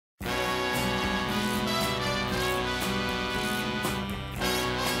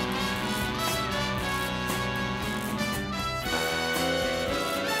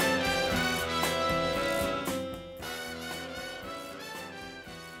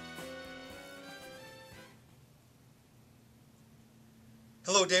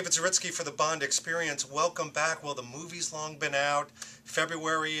Hello, David Zaritsky for the Bond Experience. Welcome back. Well, the movie's long been out.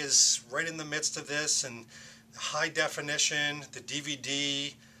 February is right in the midst of this, and high definition, the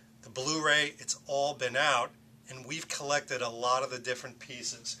DVD, the Blu-ray, it's all been out, and we've collected a lot of the different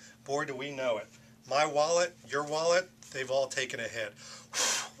pieces. Boy, do we know it. My wallet, your wallet, they've all taken a hit.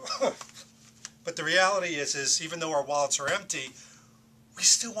 But the reality is even though our wallets are empty, we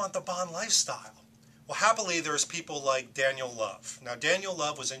still want the Bond lifestyle. Well, happily, there's people like Daniel Love. Now, Daniel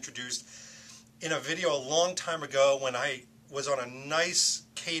Love was introduced in a video a long time ago when I was on a nice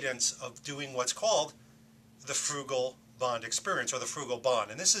cadence of doing what's called the Frugal Bond Experience, or the Frugal Bond.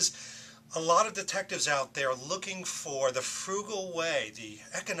 And this is a lot of detectives out there looking for the frugal way, the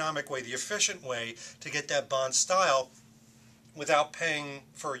economic way, the efficient way to get that Bond style without paying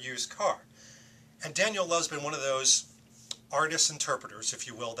for a used car. And Daniel Love's been one of those artist interpreters, if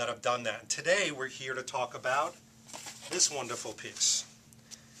you will, that have done that. And today we're here to talk about this wonderful piece.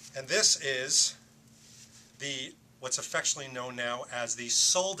 And this is what's affectionately known now as the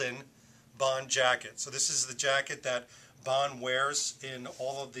Solden Bond jacket. So this is the jacket that Bond wears in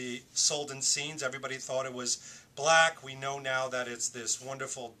all of the Solden scenes. Everybody thought it was black. We know now that it's this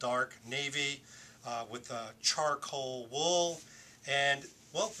wonderful dark navy with charcoal wool. And,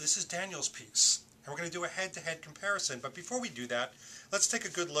 well, this is Daniel's piece. And we're going to do a head-to-head comparison. But before we do that, let's take a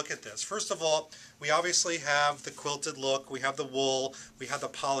good look at this. First of all, we obviously have the quilted look. We have the wool. We have the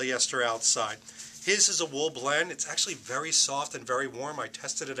polyester outside. His is a wool blend. It's actually very soft and very warm. I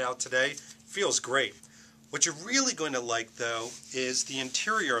tested it out today. Feels great. What you're really going to like, though, is the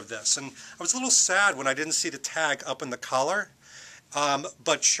interior of this. And I was a little sad when I didn't see the tag up in the collar.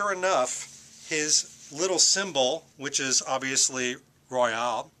 But sure enough, his little symbol, which is obviously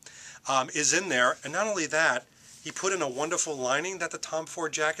Royale, is in there. And not only that, he put in a wonderful lining that the Tom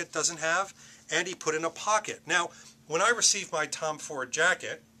Ford jacket doesn't have, and he put in a pocket. Now, when I received my Tom Ford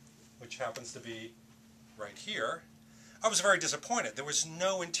jacket, which happens to be right here, I was very disappointed. There was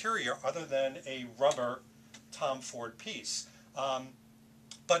no interior other than a rubber Tom Ford piece.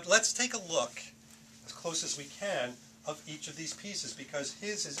 But let's take a look, as close as we can, of each of these pieces, because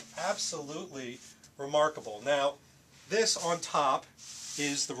his is absolutely remarkable. Now, this on top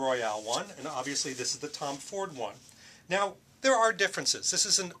is the Royale one, and obviously this is the Tom Ford one. Now, there are differences. This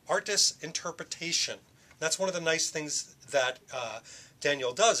is an artist's interpretation. That's one of the nice things that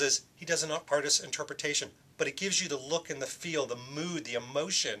Daniel does, is he does an artist's interpretation, but it gives you the look and the feel, the mood, the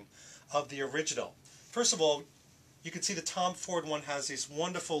emotion of the original. First of all, you can see the Tom Ford one has these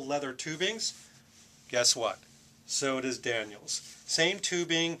wonderful leather tubings. Guess what? So does Daniel's. Same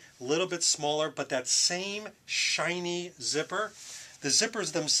tubing, a little bit smaller, but that same shiny zipper. The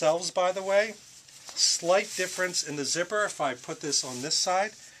zippers themselves, by the way, slight difference in the zipper. If I put this on this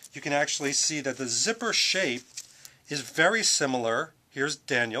side, you can actually see that the zipper shape is very similar. Here's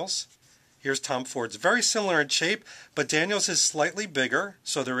Daniel's. Here's Tom Ford's. Very similar in shape, but Daniel's is slightly bigger,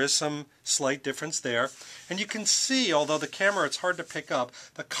 so there is some slight difference there. And you can see, although the camera, it's hard to pick up,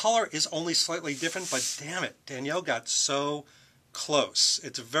 the color is only slightly different, but damn it, Danielle got so close.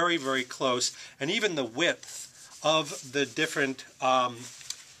 It's very, very close. And even the width of the different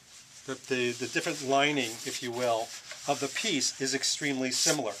the different lining, if you will, of the piece is extremely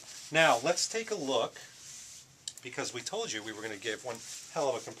similar. Now, let's take a look, because we told you we were going to give one hell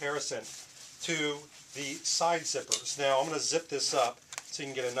of a comparison to the side zippers. Now, I'm going to zip this up so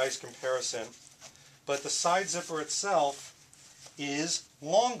you can get a nice comparison. But the side zipper itself is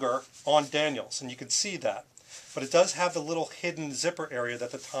longer on Daniel's, and you can see that. But it does have the little hidden zipper area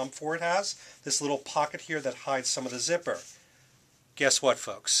that the Tom Ford has, this little pocket here that hides some of the zipper. Guess what,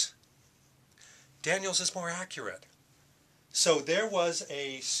 folks? Daniel's is more accurate. So there was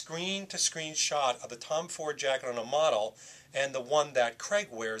a screen-to-screen shot of the Tom Ford jacket on a model and the one that Craig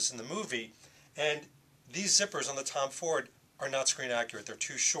wears in the movie, and these zippers on the Tom Ford are not screen accurate. They're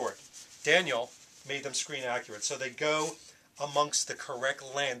too short. Daniel made them screen accurate, so they go amongst the correct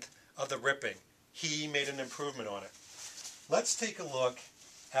length of the ripping. He made an improvement on it. Let's take a look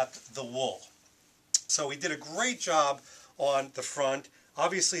at the wool. So he did a great job on the front,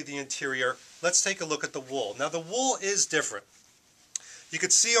 obviously the interior. Let's take a look at the wool. Now, the wool is different. You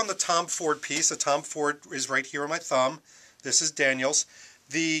can see on the Tom Ford piece, the Tom Ford is right here on my thumb. This is Daniel's.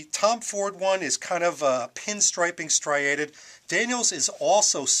 The Tom Ford one is kind of pinstriping, striated. Daniel's is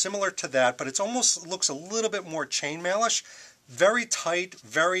also similar to that, but it almost looks a little bit more chainmailish. Very tight,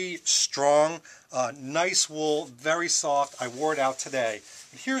 very strong, nice wool, very soft. I wore it out today.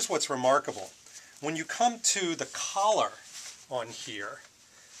 And here's what's remarkable. When you come to the collar on here,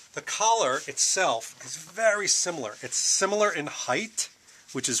 the collar itself is very similar. It's similar in height,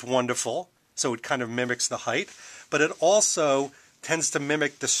 which is wonderful, so it kind of mimics the height, but it also tends to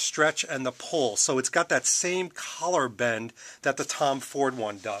mimic the stretch and the pull. So it's got that same collar bend that the Tom Ford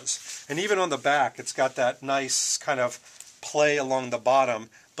one does. And even on the back, it's got that nice kind of play along the bottom.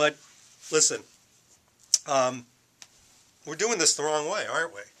 But listen, we're doing this the wrong way,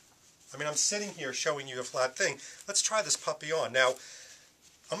 aren't we? I mean, I'm sitting here showing you a flat thing. Let's try this puppy on. Now,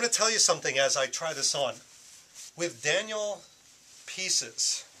 I'm going to tell you something as I try this on. With Daniel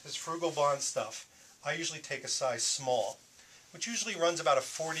pieces, his Frugal Bond stuff, I usually take a size small, which usually runs about a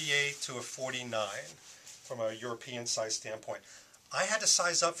 48 to a 49 from a European size standpoint. I had to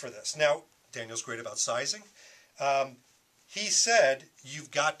size up for this. Now, Daniel's great about sizing. He said,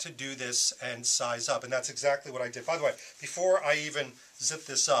 you've got to do this and size up, and that's exactly what I did. By the way, before I even zip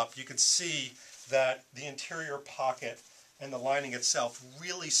this up, you can see that the interior pocket and the lining itself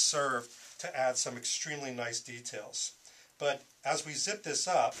really serve to add some extremely nice details. But as we zip this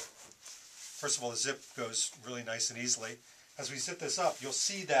up, first of all, the zip goes really nice and easily. As we zip this up, you'll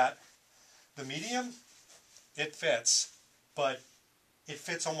see that the medium, it fits, but it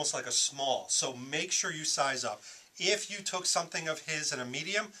fits almost like a small. So make sure you size up. If you took something of his in a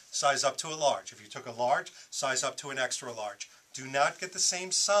medium, size up to a large. If you took a large, size up to an extra large. Do not get the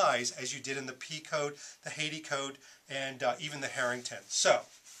same size as you did in the Pea coat, the Haiti coat, and even the Harrington. So,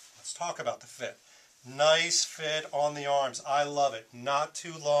 let's talk about the fit. Nice fit on the arms. I love it. Not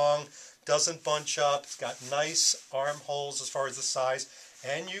too long, doesn't bunch up. It's got nice armholes as far as the size.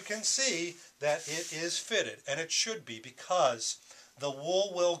 And you can see that it is fitted, and it should be, because the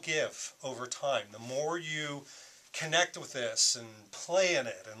wool will give over time. The more you connect with this and play in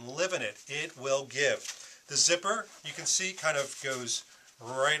it and live in it, it will give. The zipper, you can see, kind of goes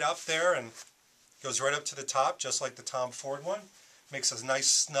right up there and goes right up to the top, just like the Tom Ford one. Makes a nice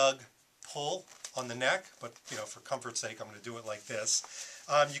snug pull on the neck, but for comfort's sake, I'm going to do it like this.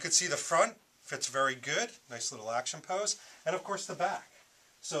 You can see the front fits very good, nice little action pose, and of course the back.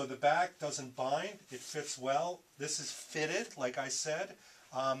 So the back doesn't bind, it fits well. This is fitted, like I said,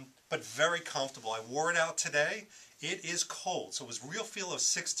 but very comfortable. I wore it out today. It is cold, so it was a real feel of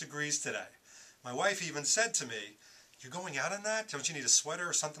 6 degrees today. My wife even said to me, "You're going out in that? Don't you need a sweater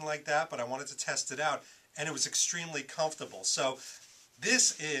or something like that?" But I wanted to test it out, and it was extremely comfortable. So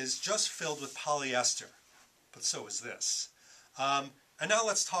this is just filled with polyester, but so is this. And now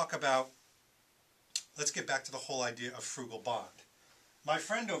let's get back to the whole idea of Frugal Bond. My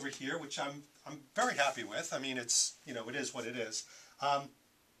friend over here, which I'm very happy with, I mean, it's, it is what it is,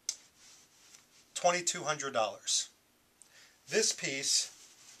 $2,200. This piece,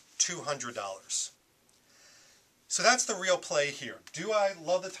 $200. So that's the real play here. Do I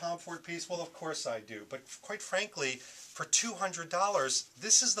love the Tom Ford piece? Well, of course I do. But quite frankly, for $200,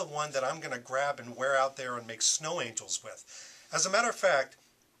 this is the one that I'm going to grab and wear out there and make snow angels with. As a matter of fact,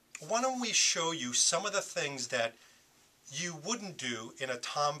 why don't we show you some of the things that you wouldn't do in a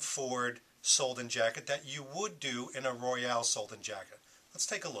Tom Ford Solden jacket that you would do in a Royale Solden jacket. Let's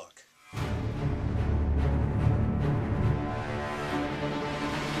take a look.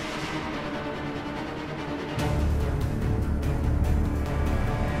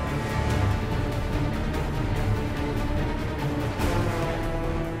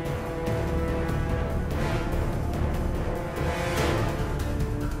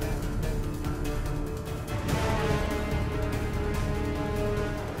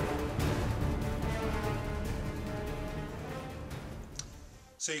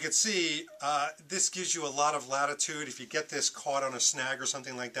 So you can see this gives you a lot of latitude. If you get this caught on a snag or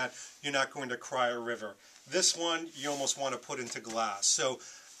something like that, you're not going to cry a river. This one you almost want to put into glass. So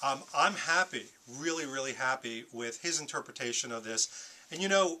I'm happy, really, really happy with his interpretation of this. And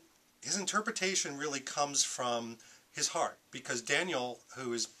his interpretation really comes from his heart, because Daniel,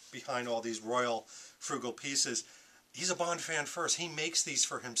 who is behind all these Royal Frugal pieces, he's a Bond fan first. He makes these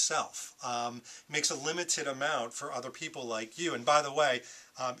for himself. Makes a limited amount for other people like you. And by the way,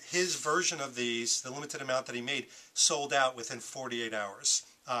 his version of these, the limited amount that he made, sold out within 48 hours.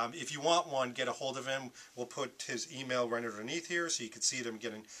 If you want one, get a hold of him. We'll put his email right underneath here so you can see them,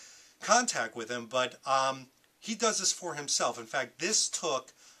 get in contact with him. But he does this for himself. In fact, this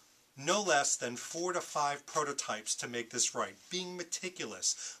took no less than 4 to 5 prototypes to make this right. Being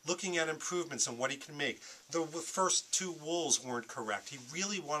meticulous, looking at improvements and what he can make. The first 2 wools weren't correct. He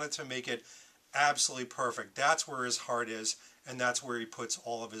really wanted to make it absolutely perfect. That's where his heart is, and that's where he puts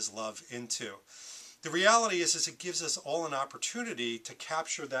all of his love into. The reality is it gives us all an opportunity to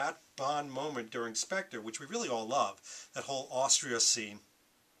capture that Bond moment during Spectre, which we really all love, that whole Austria scene.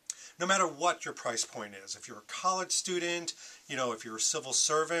 No matter what your price point is, if you're a college student, if you're a civil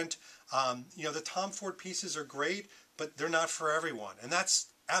servant, the Tom Ford pieces are great, but they're not for everyone. And that's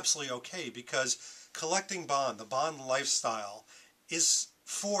absolutely okay, because collecting Bond, the Bond lifestyle, is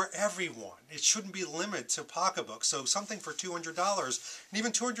for everyone. It shouldn't be limited to pocketbooks. So something for $200, and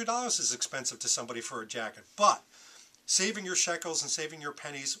even $200 is expensive to somebody for a jacket. But saving your shekels and saving your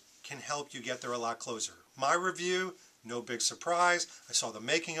pennies can help you get there a lot closer. My review, no big surprise. I saw the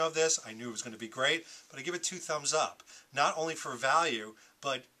making of this. I knew it was going to be great, but I give it 2 thumbs up. Not only for value,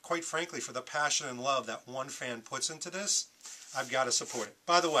 but quite frankly for the passion and love that one fan puts into this. I've got to support it.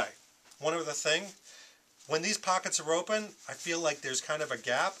 By the way, one other thing. When these pockets are open, I feel like there's kind of a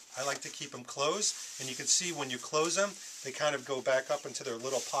gap. I like to keep them closed, and you can see when you close them, they kind of go back up into their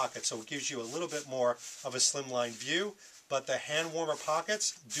little pockets, so it gives you a little bit more of a slimline view, but the hand warmer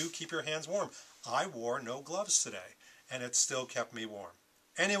pockets do keep your hands warm. I wore no gloves today, and it still kept me warm.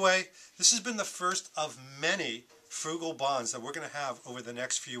 Anyway, this has been the first of many Frugal bonds that we're going to have over the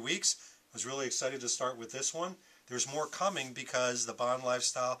next few weeks. I was really excited to start with this one. There's more coming because the bond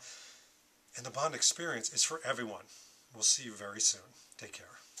lifestyle and the bond experience is for everyone. We'll see you very soon. Take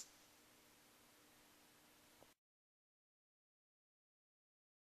care.